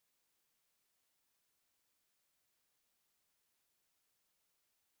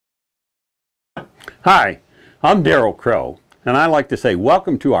Hi, I'm Darrell Crow, and I'd like to say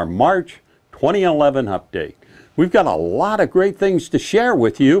welcome to our March 2011 update. We've got a lot of great things to share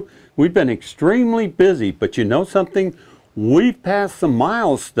with you. We've been extremely busy, but you know something? We've passed some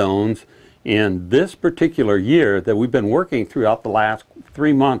milestones in this particular year that we've been working throughout the last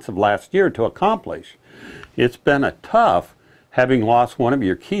 3 months of last year to accomplish. It's been a tough having lost one of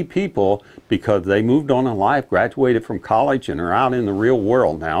your key people because they moved on in life, graduated from college, and are out in the real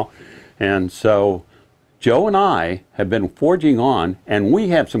world now. And so Joe and I have been forging on, and we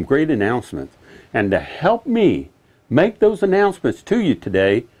have some great announcements. And to help me make those announcements to you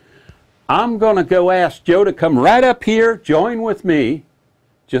today, I'm going to go ask Joe to come right up here, join with me,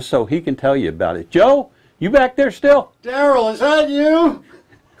 just so he can tell you about it. Joe, you back there still? Darrell, is that you?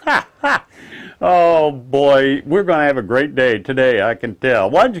 Oh boy, we're going to have a great day today, I can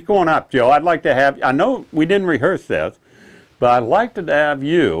tell. Why don't you go on up, Joe? I'd like to have, I know we didn't rehearse this, but I'd like to have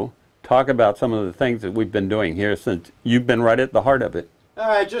you talk about some of the things that we've been doing here since you've been right at the heart of it. All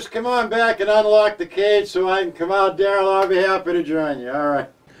right, just come on back and unlock the cage so I can come out, Darrell. I'll be happy to join you. All right.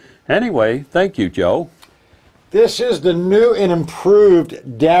 Anyway, thank you, Joe. This is the new and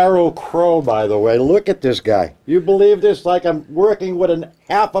improved Darrell Crow, by the way. Look at this guy. You believe this? Like I'm working with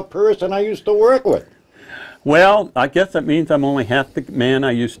half a person I used to work with. Well, I guess that means I'm only half the man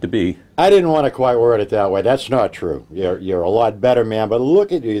I used to be. I didn't want to quite word it that way. That's not true. You're a lot better, man. But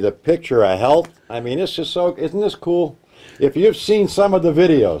look at you, the picture of health. I mean, this is so, isn't this cool? If you've seen some of the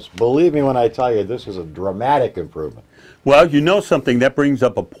videos, believe me when I tell you, this is a dramatic improvement. Well, you know something, that brings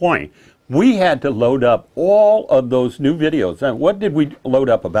up a point. We had to load up all of those new videos. And what did we load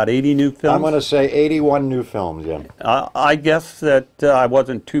up, about 80 new films? I'm going to say 81 new films, yeah. I guess that I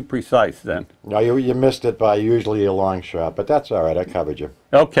wasn't too precise then. No, you missed it by usually a long shot, but that's all right. I covered you.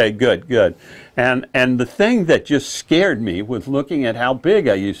 Okay, good, good. And the thing that just scared me was looking at how big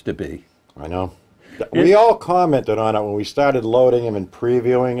I used to be. I know. We all commented on it when we started loading him and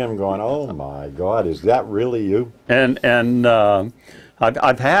previewing him, going, oh my God, is that really you? And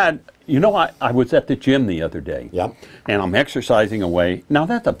I've had, you know, I was at the gym the other day. Yeah. And I'm exercising away. Now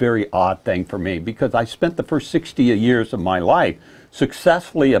that's a very odd thing for me because I spent the first 60 years of my life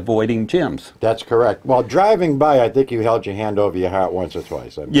successfully avoiding gyms. That's correct. Well, driving by, I think you held your hand over your heart once or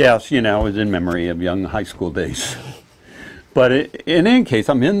twice. Yes, you know, it was in memory of young high school days. But in any case,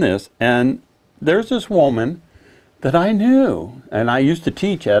 I'm in this, and there's this woman that I knew, and I used to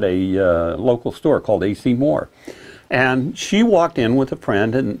teach at a local store called AC Moore. And she walked in with a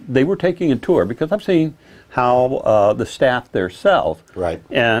friend, and they were taking a tour because I've seen how the staff there sells. Right.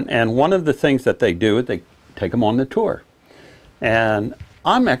 And one of the things that they do is they take them on the tour. And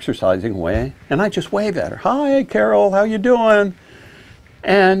I'm exercising away, and I just wave at her. Hi, Carol, how you doing?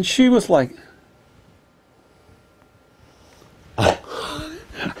 And she was like,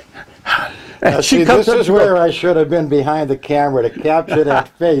 now, see, this is where I should have been behind the camera to capture that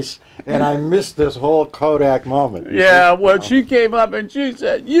face, and I missed this whole Kodak moment. Yeah, well, she came up and she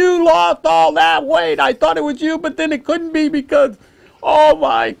said, you lost all that weight. I thought it was you, but then it couldn't be because, oh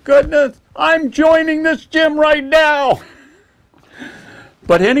my goodness, I'm joining this gym right now.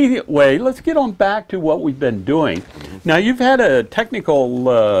 But anyway, let's get on back to what we've been doing. Now, you've had a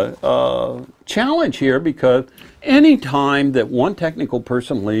technical challenge here because any time that one technical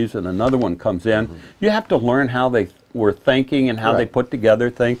person leaves and another one comes in, you have to learn how they were thinking and how they put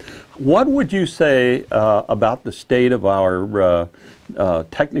together things. What would you say about the state of our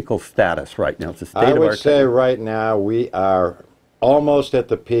technical status right now? The state I of would our say right now we are almost at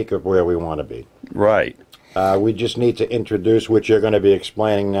the peak of where we want to be. Right. We just need to introduce, which you're going to be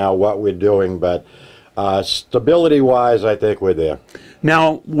explaining now, what we're doing, but stability-wise, I think we're there.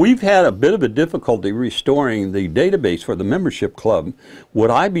 Now, we've had a bit of a difficulty restoring the database for the membership club. Would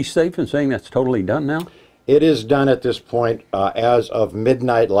I be safe in saying that's totally done now? It is done at this point. As of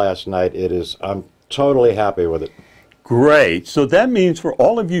midnight last night, it is. I'm totally happy with it. Great. So that means for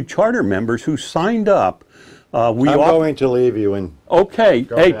all of you charter members who signed up, I'm going to leave you in. Okay.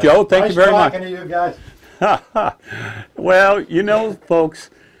 Hey, ahead. Joe, thank you very much. Nice talking to you guys. Well, you know, folks,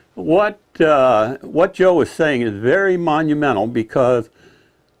 what Joe is saying is very monumental because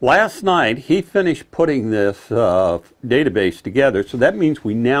last night he finished putting this database together. So that means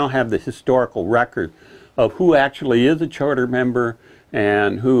we now have the historical record of who actually is a charter member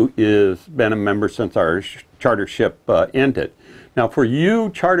and who is been a member since our chartership ended. Now, for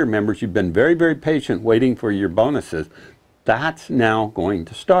you charter members, you've been very, very patient waiting for your bonuses. That's now going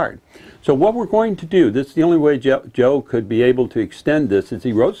to start. So what we're going to do, this is the only way Joe could be able to extend this, is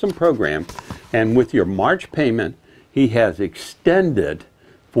he wrote some program, and with your March payment, he has extended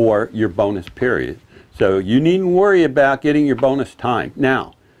for your bonus period. So you needn't worry about getting your bonus time.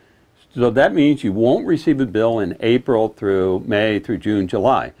 Now, So that means you won't receive a bill in April through May through June,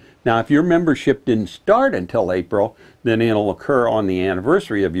 July. Now, if your membership didn't start until April, then it'll occur on the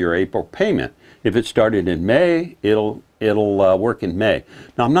anniversary of your April payment. If it started in May, it'll work in May.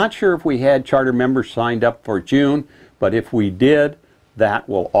 Now, I'm not sure if we had charter members signed up for June, but if we did, that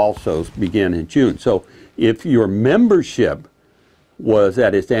will also begin in June. So if your membership was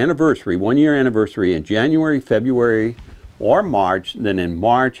at its anniversary, 1-year anniversary in January, February, or March, then in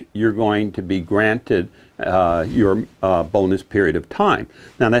March you're going to be granted your bonus period of time.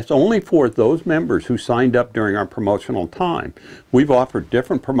 Now that's only for those members who signed up during our promotional time. We've offered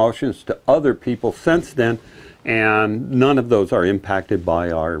different promotions to other people since then, and none of those are impacted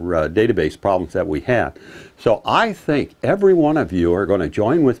by our database problems that we had. So I think every one of you are going to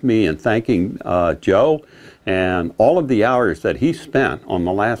join with me in thanking Joe and all of the hours that he spent on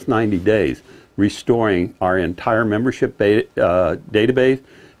the last 90 days restoring our entire membership database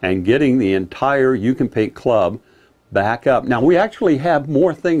and getting the entire You Can Paint Club back up. Now, we actually have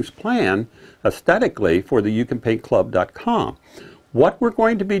more things planned aesthetically for the youcanpaintclub.com. What we're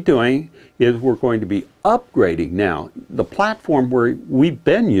going to be doing is we're going to be upgrading now. The platform we've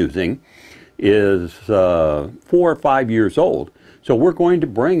been using is 4 or 5 years old. So we're going to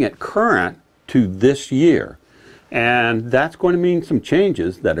bring it current to this year. And that's going to mean some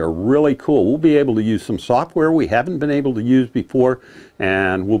changes that are really cool. We'll be able to use some software we haven't been able to use before,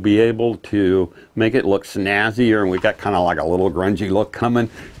 and we'll be able to make it look snazzier, and we've got kind of like a little grungy look coming.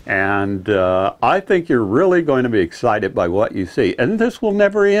 And I think you're really going to be excited by what you see. And this will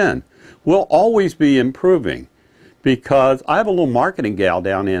never end. We'll always be improving, because I have a little marketing gal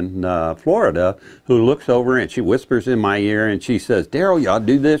down in Florida who looks over and she whispers in my ear and she says, Darrell, y'all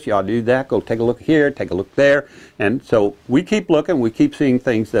do this, y'all do that, go take a look here, take a look there. And so we keep looking, we keep seeing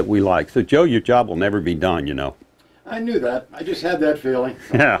things that we like. So Joe, your job will never be done, you know. I knew that. I just had that feeling.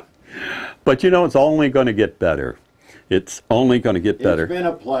 Yeah. But you know, it's only going to get better. It's only going to get better. It's been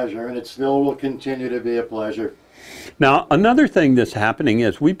a pleasure, and it still will continue to be a pleasure. Now, another thing that's happening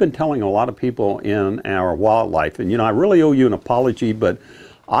is we've been telling a lot of people in our wildlife, and you know, I really owe you an apology, but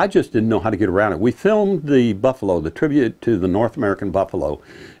I just didn't know how to get around it. We filmed the buffalo, the tribute to the North American buffalo,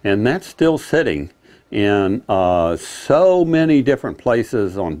 and that's still sitting in so many different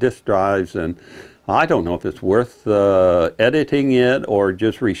places on disk drives, and I don't know if it's worth editing it or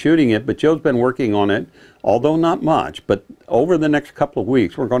just reshooting it, but Joe's been working on it, although not much. But over the next couple of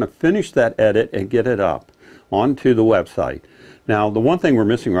weeks, we're going to finish that edit and get it up onto the website. Now, the one thing we're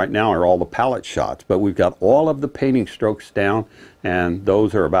missing right now are all the palette shots, but we've got all of the painting strokes down, and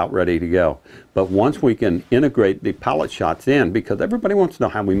those are about ready to go. But once we can integrate the palette shots in, because everybody wants to know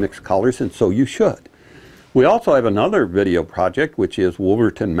how we mix colors, and so you should. We also have another video project, which is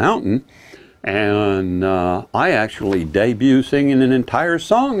Wolverton Mountain, and I actually debut singing an entire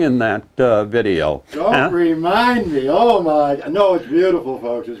song in that video. Don't remind me. Oh my, no, it's beautiful,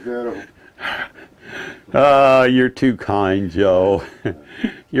 folks, it's beautiful. You're too kind, Joe.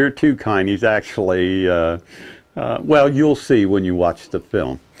 You're too kind. He's actually, well, you'll see when you watch the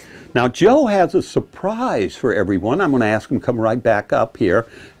film. Now, Joe has a surprise for everyone. I'm going to ask him to come right back up here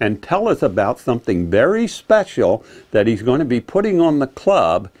and tell us about something very special that he's going to be putting on the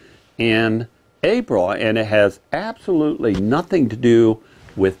club in April, and it has absolutely nothing to do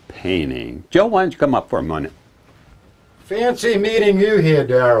with painting. Joe, why don't you come up for a minute? Fancy meeting you here,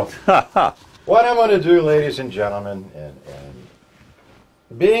 Darrell. What I'm going to do, ladies and gentlemen, and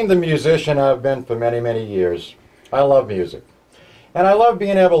being the musician I've been for many, many years, I love music. And I love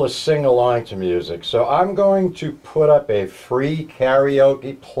being able to sing along to music. So I'm going to put up a free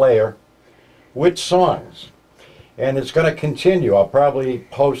karaoke player with songs. And it's going to continue. I'll probably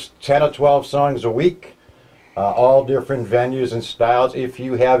post 10 or 12 songs a week, all different venues and styles. If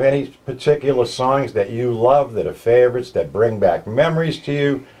you have any particular songs that you love, that are favorites, that bring back memories to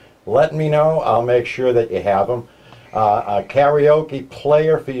you, let me know. I'll make sure that you have them. A karaoke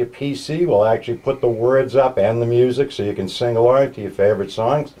player for your PC will actually put the words up and the music so you can sing along to your favorite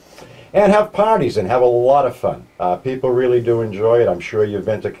songs. And have parties and have a lot of fun. People really do enjoy it. I'm sure you've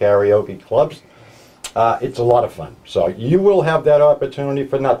been to karaoke clubs. It's a lot of fun. So you will have that opportunity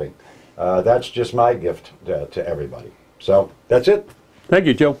for nothing. That's just my gift to everybody. So that's it. Thank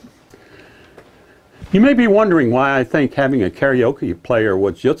you, Joe. You may be wondering why I think having a karaoke player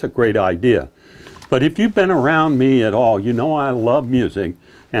was just a great idea. But if you've been around me at all, you know I love music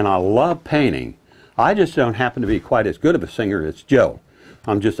and I love painting. I just don't happen to be quite as good of a singer as Joe.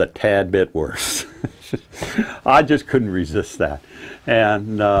 I'm just a tad bit worse. I just couldn't resist that.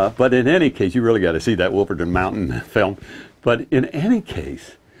 And but in any case, you really got to see that Wolverton Mountain film. But in any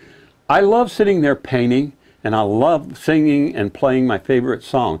case, I love sitting there painting, and I love singing and playing my favorite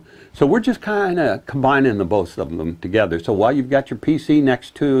song. So we're just kind of combining the both of them together. So while you've got your PC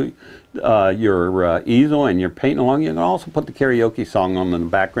next to your easel and you're painting along, you can also put the karaoke song on in the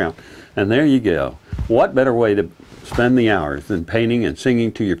background. And there you go. What better way to spend the hours than painting and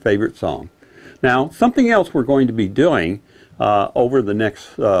singing to your favorite song? Now, something else we're going to be doing over the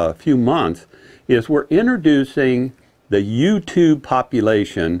next few months is we're introducing the YouTube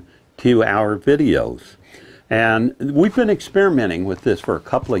population to our videos. And we've been experimenting with this for a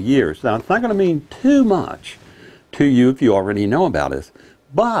couple of years. Now, it's not going to mean too much to you if you already know about us.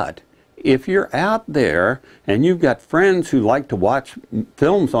 But if you're out there and you've got friends who like to watch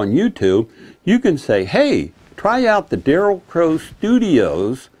films on YouTube, you can say, hey, try out the Darrell Crow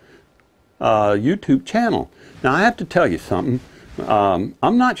Studios YouTube channel. Now, I have to tell you something. I'm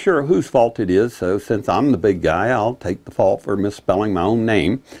not sure whose fault it is, so since I'm the big guy, I'll take the fault for misspelling my own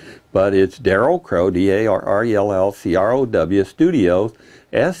name. But it's Darrell Crow, D-A-R-R-E-L-L-C-R-O-W, Studios,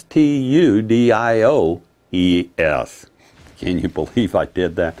 S-T-U-D-I-O-E-S. Can you believe I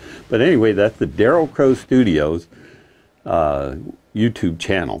did that? But anyway, that's the Darrell Crow Studios YouTube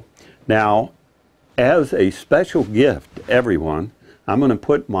channel. Now, as a special gift to everyone, I'm going to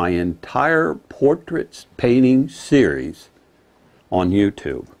put my entire portraits painting series on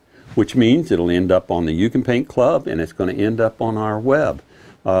YouTube, which means it'll end up on the You Can Paint Club, and it's going to end up on our web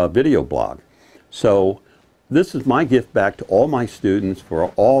video blog. So this is my gift back to all my students for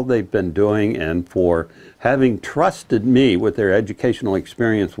all they've been doing and for having trusted me with their educational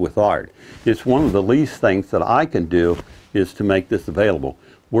experience with art. It's one of the least things that I can do is to make this available.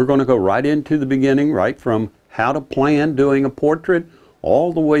 We're going to go right into the beginning, right from how to plan doing a portrait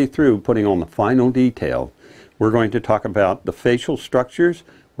all the way through putting on the final detail. We're going to talk about the facial structures.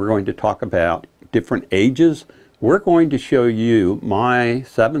 We're going to talk about different ages. We're going to show you my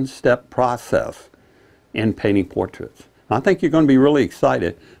 7-step process in painting portraits. I think you're going to be really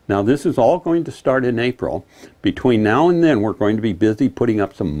excited. Now, this is all going to start in April. Between now and then, we're going to be busy putting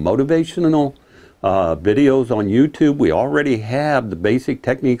up some motivational videos on YouTube. We already have the basic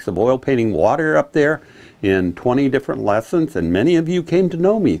techniques of oil painting water up there in 20 different lessons, and many of you came to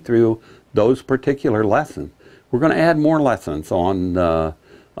know me through those particular lessons. We're going to add more lessons on the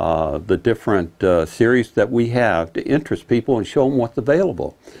different series that we have to interest people and show them what's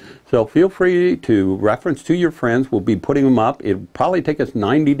available. So feel free to reference to your friends. We'll be putting them up. It'll probably take us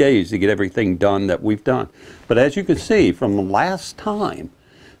 90 days to get everything done that we've done. But as you can see from the last time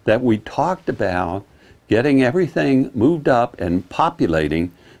that we talked about getting everything moved up and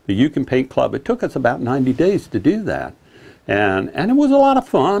populating the You Can Paint Club, it took us about 90 days to do that. And it was a lot of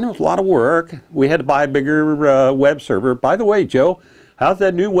fun. It was a lot of work. We had to buy a bigger web server. By the way, Joe, how's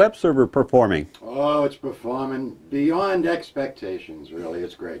that new web server performing? Oh, it's performing beyond expectations, really.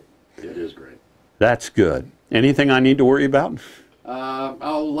 It's great. It is great. That's good. Anything I need to worry about?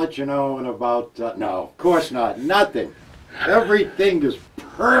 I'll let you know in about, no, of course not. Nothing. Everything is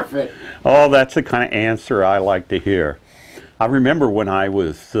perfect. Oh, that's the kind of answer I like to hear. I remember when I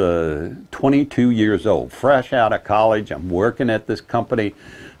was 22 years old, fresh out of college. I'm working at this company.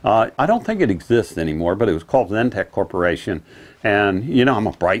 I don't think it exists anymore, but it was called Zentech Corporation. And, you know, I'm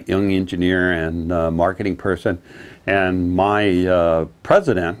a bright young engineer and marketing person. And my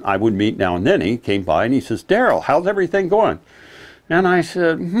president, I would meet now and then, he came by and he says, Darrell, how's everything going? And I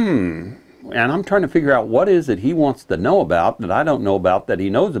said, and I'm trying to figure out what is it he wants to know about that I don't know about, that he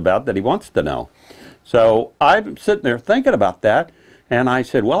knows about, that he wants to know. So I'm sitting there thinking about that, and I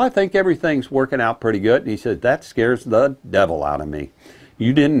said, well, I think everything's working out pretty good. And he said, that scares the devil out of me.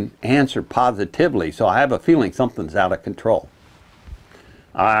 You didn't answer positively, so I have a feeling something's out of control.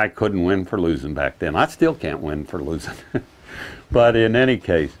 I couldn't win for losing back then. I still can't win for losing. But in any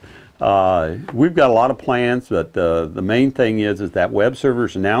case, we've got a lot of plans, but the main thing is that web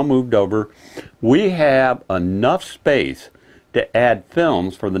server's now moved over. We have enough space to add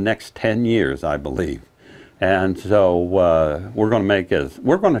films for the next 10 years, I believe. And so we're going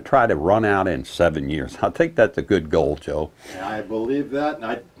to try to run out in 7 years. I think that's a good goal, Joe. I believe that, and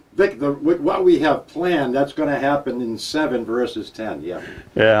I think what we have planned, that's going to happen in 7 versus 10, yeah.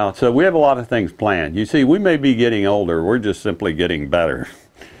 Yeah, so we have a lot of things planned. You see, we may be getting older, we're just simply getting better.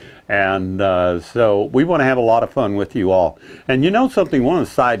 And so we want to have a lot of fun with you all. And you know something, one of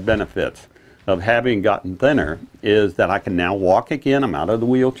the side benefits of having gotten thinner is that I can now walk again. I'm out of the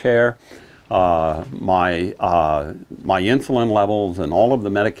wheelchair. My insulin levels and all of the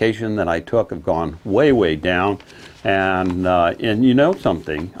medication that I took have gone way, way down. And you know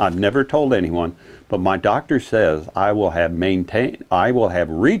something, I've never told anyone, but my doctor says I will have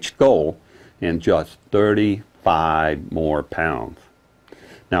reached goal in just 35 more pounds.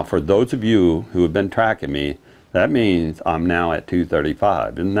 Now, for those of you who have been tracking me, that means I'm now at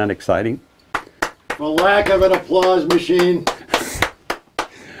 235. Isn't that exciting? For lack of an applause machine.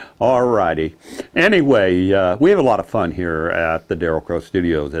 All righty. Anyway, we have a lot of fun here at the Darrell Crow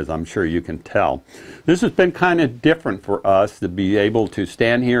Studios, as I'm sure you can tell. This has been kind of different for us to be able to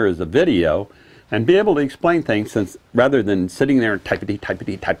stand here as a video and be able to explain things, since rather than sitting there and typity,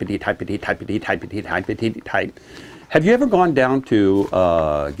 typity, typity, typity, typity, typity, typity, type. Have you ever gone down to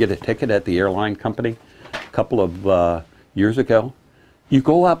get a ticket at the airline company a couple of years ago? You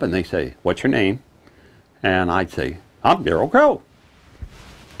go up and they say, "What's your name?" And I'd say, "I'm Darrell Crow."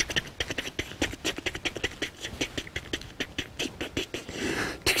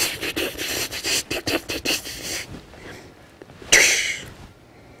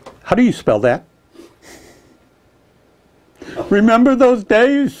 How do you spell that? Remember those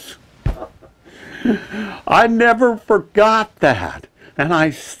days? I never forgot that. And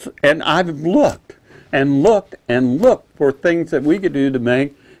I've looked and looked and looked for things that we could do to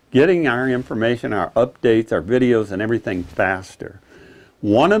make getting our information, our updates, our videos, and everything faster.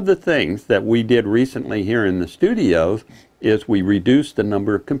 One of the things that we did recently here in the studios is we reduced the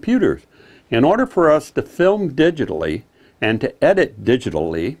number of computers. In order for us to film digitally and to edit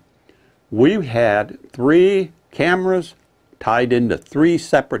digitally, we had 3 cameras tied into 3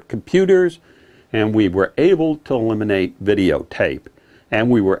 separate computers, and we were able to eliminate videotape. And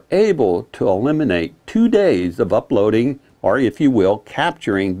we were able to eliminate 2 days of uploading, or if you will,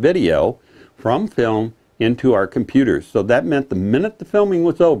 capturing video from film into our computers. So that meant the minute the filming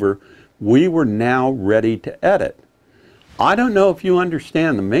was over, we were now ready to edit. I don't know if you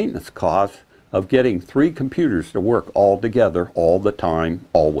understand the maintenance costs of getting 3 computers to work all together all the time,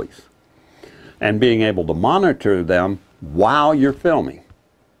 always, and being able to monitor them while you're filming.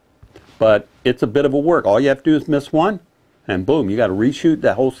 But it's a bit of a work. All you have to do is miss one, and boom, you got to reshoot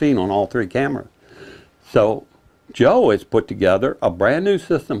that whole scene on all 3 cameras. So Joe has put together a brand new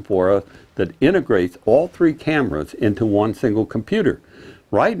system for us that integrates all 3 cameras into one single computer.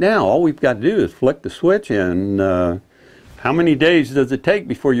 Right now, all we've got to do is flick the switch, and how many days does it take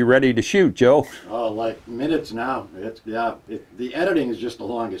before you're ready to shoot, Joe? Oh, like minutes now. The editing is just the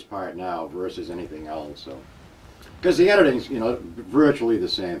longest part now versus anything else. So, because the editing's, virtually the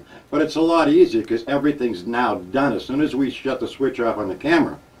same, but it's a lot easier because everything's now done. As soon as we shut the switch off on the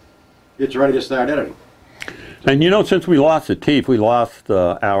camera, it's ready to start editing. And since we lost the Teef, we lost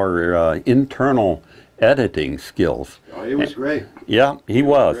our internal editing skills. Oh, he was great. Yeah, he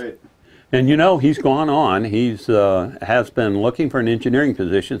was. Great. And he's gone on. He's has been looking for an engineering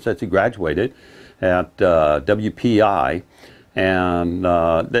position since he graduated at WPI. And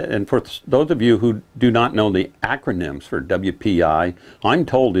for those of you who do not know the acronyms for WPI, I'm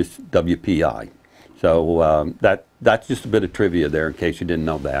told it's WPI. So that's just a bit of trivia there in case you didn't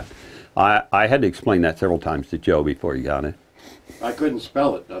know that. I had to explain that several times to Joe before he got it. I couldn't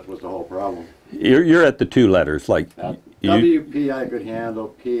spell it. That was the whole problem. You're at the 2 letters, like WP I could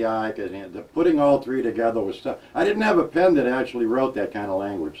handle, PI I could handle. Putting all 3 together was tough. I didn't have a pen that actually wrote that kind of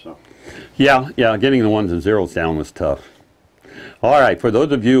language, so. Yeah, getting the 1s and 0s down was tough. All right, for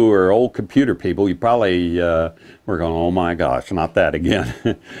those of you who are old computer people, you probably were going, "Oh my gosh, not that again."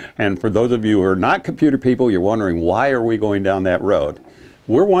 And for those of you who are not computer people, you're wondering, why are we going down that road?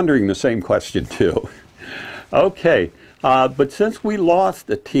 We're wondering the same question too. Okay. But since we lost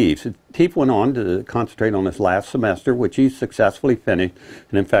the Teef went on to concentrate on his last semester, which he successfully finished.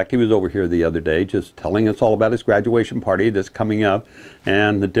 And in fact, he was over here the other day just telling us all about his graduation party that's coming up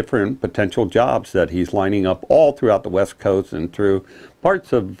and the different potential jobs that he's lining up all throughout the West Coast and through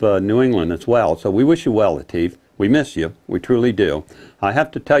parts of New England as well. So we wish you well, Teef. We miss you. We truly do. I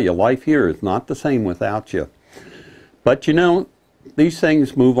have to tell you, life here is not the same without you. But these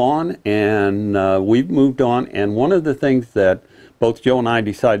things move on, and we've moved on, and one of the things that both Joe and I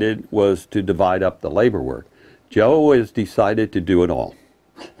decided was to divide up the labor work. Joe has decided to do it all.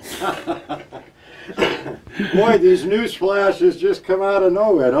 Boy, these news flashes just come out of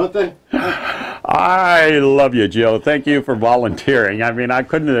nowhere, don't they? I love you, Joe. Thank you for volunteering. I mean, I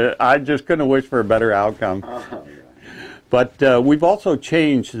just couldn't wish for a better outcome. But we've also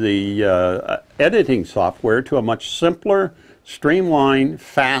changed the editing software to a much simpler, streamlined,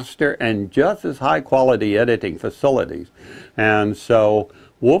 faster, and just as high quality editing facilities. And so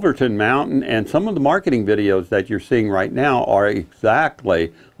Wolverton Mountain and some of the marketing videos that you're seeing right now are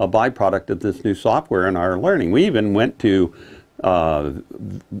exactly a byproduct of this new software and our learning. We even went to,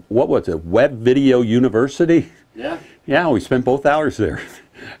 what was it, Web Video University? Yeah. Yeah, we spent both hours there.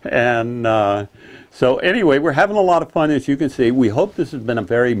 And So anyway, we're having a lot of fun, as you can see. We hope this has been a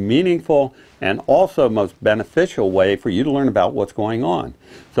very meaningful and also most beneficial way for you to learn about what's going on.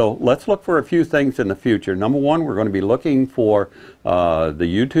 So let's look for a few things in the future. Number one, we're going to be looking for the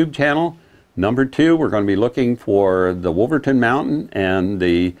YouTube channel. Number two, we're going to be looking for the Wolverton Mountain and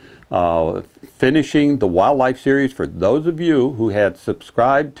the finishing the wildlife series. For those of you who had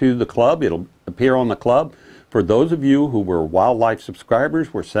subscribed to the club, it'll appear on the club. For those of you who were wildlife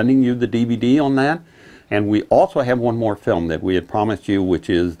subscribers, we're sending you the DVD on that. And we also have one more film that we had promised you, which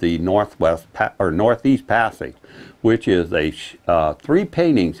is the Northeast Passage, which is a 3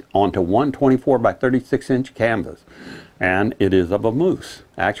 paintings onto one 24 by 36 inch canvas. And it is of a moose,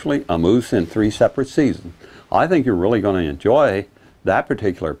 actually a moose in 3 separate seasons. I think you're really going to enjoy that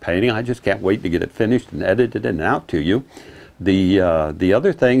particular painting. I just can't wait to get it finished and edited and out to you. The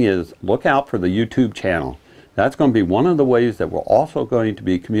other thing is, look out for the YouTube channel. That's going to be one of the ways that we're also going to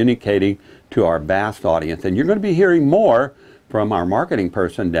be communicating to our vast audience. And you're going to be hearing more from our marketing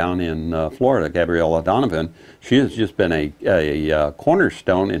person down in Florida, Gabriella Donovan. She has just been a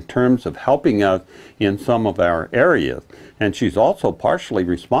cornerstone in terms of helping us in some of our areas. And she's also partially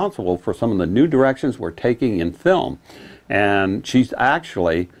responsible for some of the new directions we're taking in film. And she's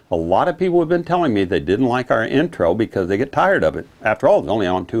actually, a lot of people have been telling me they didn't like our intro because they get tired of it. After all, it's only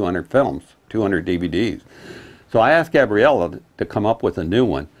on 200 films, 200 DVDs. So I asked Gabriella to come up with a new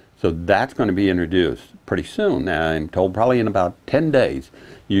one. So that's going to be introduced pretty soon. I'm told probably in about 10 days.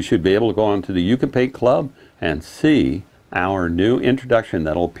 You should be able to go onto the You Can Paint Club and see our new introduction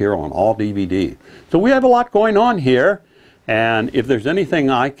that'll appear on all DVDs. So we have a lot going on here. And if there's anything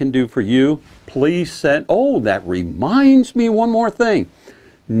I can do for you, please send. Oh, that reminds me one more thing.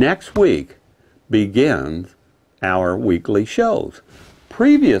 Next week begins our weekly shows.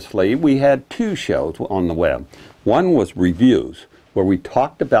 Previously, we had 2 shows on the web. One was reviews, where we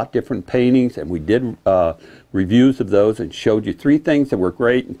talked about different paintings, and we did reviews of those and showed you 3 things that were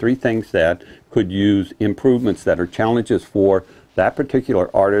great and 3 things that could use improvements that are challenges for that particular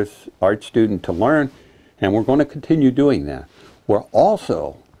art student to learn. And we're going to continue doing that. We're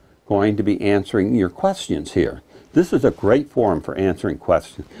also going to be answering your questions here. This is a great forum for answering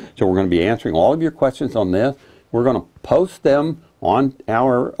questions. So we're going to be answering all of your questions on this. We're going to post them on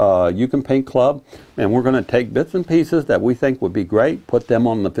our You Can Paint Club, and we're going to take bits and pieces that we think would be great, put them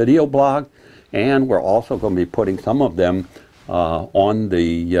on the video blog, and we're also going to be putting some of them on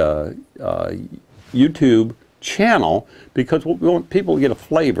the YouTube channel, because we want people to get a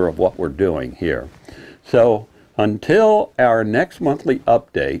flavor of what we're doing here. So until our next monthly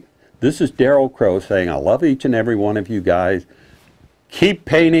update, this is Darrell Crow saying I love each and every one of you guys. Keep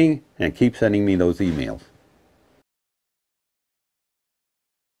painting and keep sending me those emails.